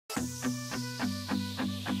Alright,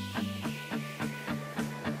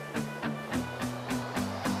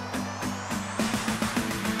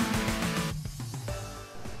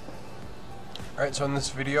 so in this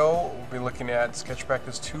video we'll be looking at Sketch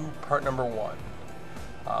Practice 2, part number 1.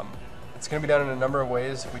 It's going to be done in a number of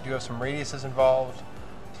ways. We do have some radiuses involved.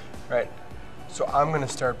 Right, so I'm going to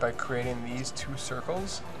start by creating these two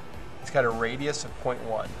circles. It's got a radius of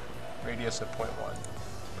 0.1. Radius of 0.1.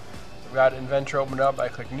 We've got Inventor opened up. I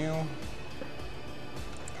click New,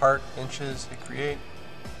 Part, Inches, hit Create.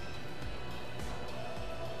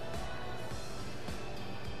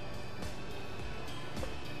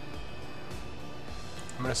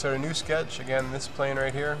 I'm going to start a new sketch, again this plane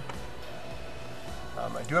right here.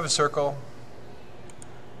 I do have a circle.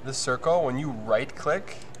 This circle, when you right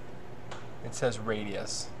click, it says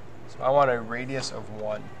radius. So I want a radius of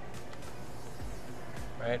 1.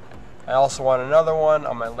 Right? I also want another one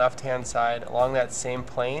on my left hand side along that same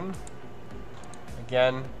plane.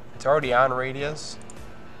 Again, it's already on radius,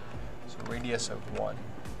 so radius of 1.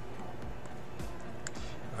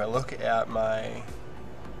 If I look at my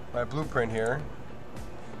blueprint here,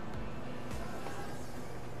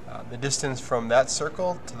 the distance from that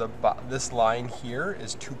circle to this line here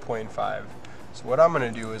is 2.5. So what I'm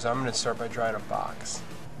going to do is I'm going to start by drawing a box.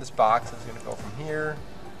 This box is going to go from here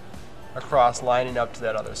across, lining up to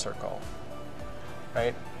that other circle.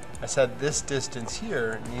 Right? I said this distance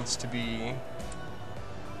here needs to be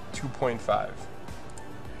 2.5.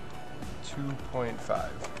 2.5.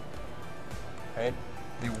 Right?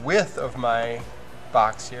 The width of my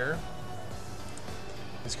box here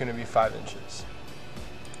is going to be 5 inches.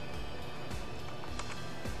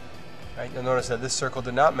 Right, you'll notice that this circle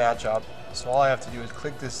did not match up, so all I have to do is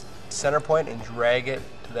click this center point and drag it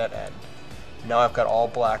to that end. Now I've got all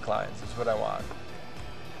black lines. That's what I want.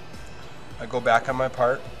 I go back on my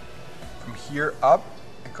part. From here up,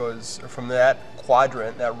 it goes, or from that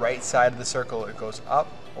quadrant, that right side of the circle, it goes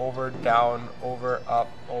up, over, down, over,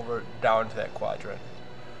 up, over, down to that quadrant.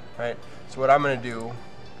 Right? So what I'm going to do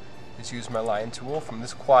is use my line tool from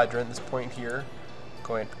this quadrant, this point here,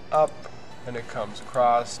 going up, and it comes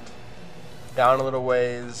across, down a little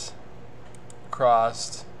ways,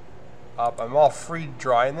 across, up. I'm all free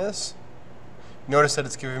drawing this. Notice that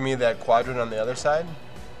it's giving me that quadrant on the other side.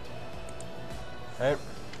 Right?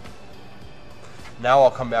 Now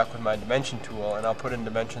I'll come back with my dimension tool and I'll put in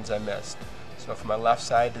dimensions I missed. So from my left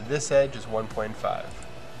side to this edge is 1.5.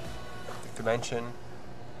 Dimension,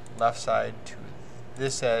 left side to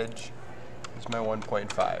this edge is my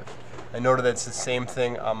 1.5. I noted that it's the same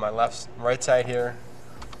thing on my right side here.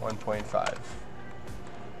 1.5.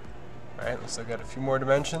 Alright, let's look at a few more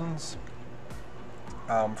dimensions.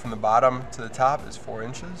 From the bottom to the top is 4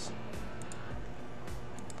 inches.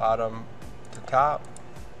 Bottom to top,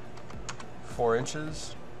 4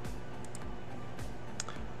 inches.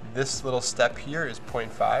 This little step here is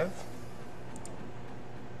 0.5.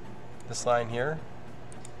 This line here,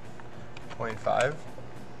 0.5.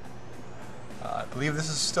 I believe this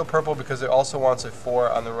is still purple because it also wants a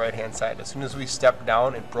 4 on the right hand side. As soon as we stepped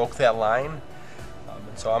down, it broke that line.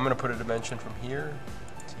 And so I'm going to put a dimension from here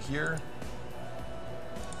to here,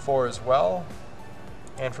 4 as well,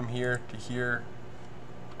 and from here to here,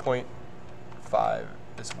 0.5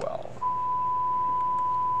 as well.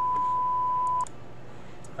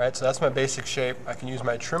 Alright, so that's my basic shape. I can use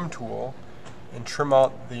my trim tool and trim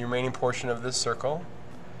out the remaining portion of this circle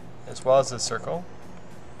as well as this circle.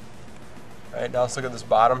 Alright, now let's look at this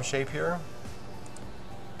bottom shape here.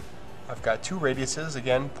 I've got two radiuses,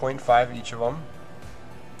 again 0.5 each of them.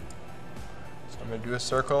 So I'm going to do a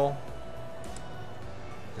circle.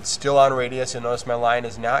 It's still on radius. You'll notice my line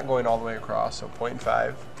is not going all the way across, so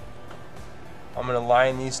 0.5. I'm going to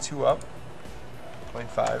line these two up,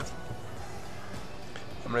 0.5.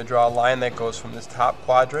 I'm going to draw a line that goes from this top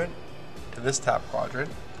quadrant to this top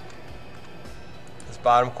quadrant, this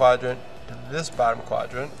bottom quadrant to this bottom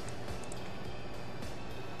quadrant.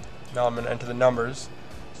 Now I'm going to enter the numbers.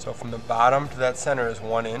 So from the bottom to that center is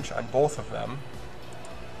 1 inch on both of them.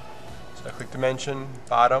 So I click dimension,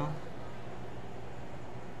 bottom,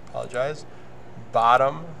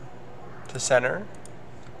 bottom to center,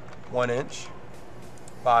 1 inch,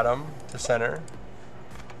 bottom to center,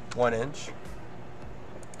 1 inch.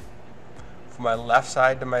 From my left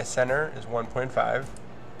side to my center is 1.5.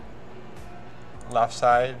 Left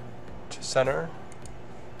side to center,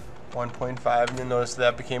 1.5, and you'll notice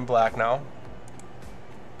that became black now.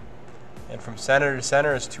 And from center to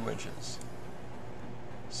center is 2 inches.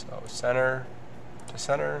 So center to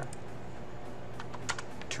center,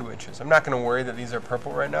 2 inches. I'm not going to worry that these are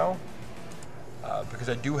purple right now because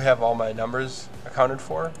I do have all my numbers accounted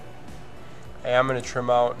for. Hey, I'm going to trim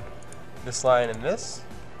out this line and this.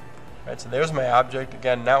 Right, so there's my object.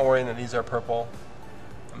 Again, not worrying that these are purple.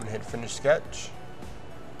 I'm going to hit Finish Sketch.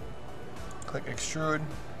 Click Extrude.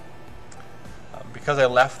 Because I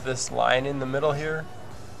left this line in the middle here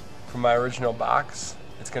from my original box,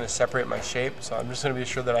 it's going to separate my shape. So I'm just going to be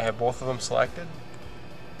sure that I have both of them selected.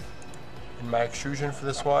 In my extrusion for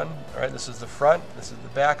this one, all right, this is the front, this is the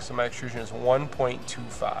back, so my extrusion is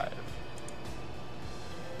 1.25.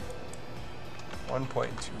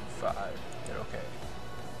 1.25. Hit OK.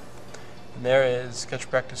 And there is Sketch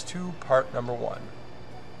Practice 2, part number 1.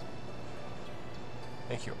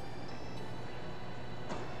 Thank you.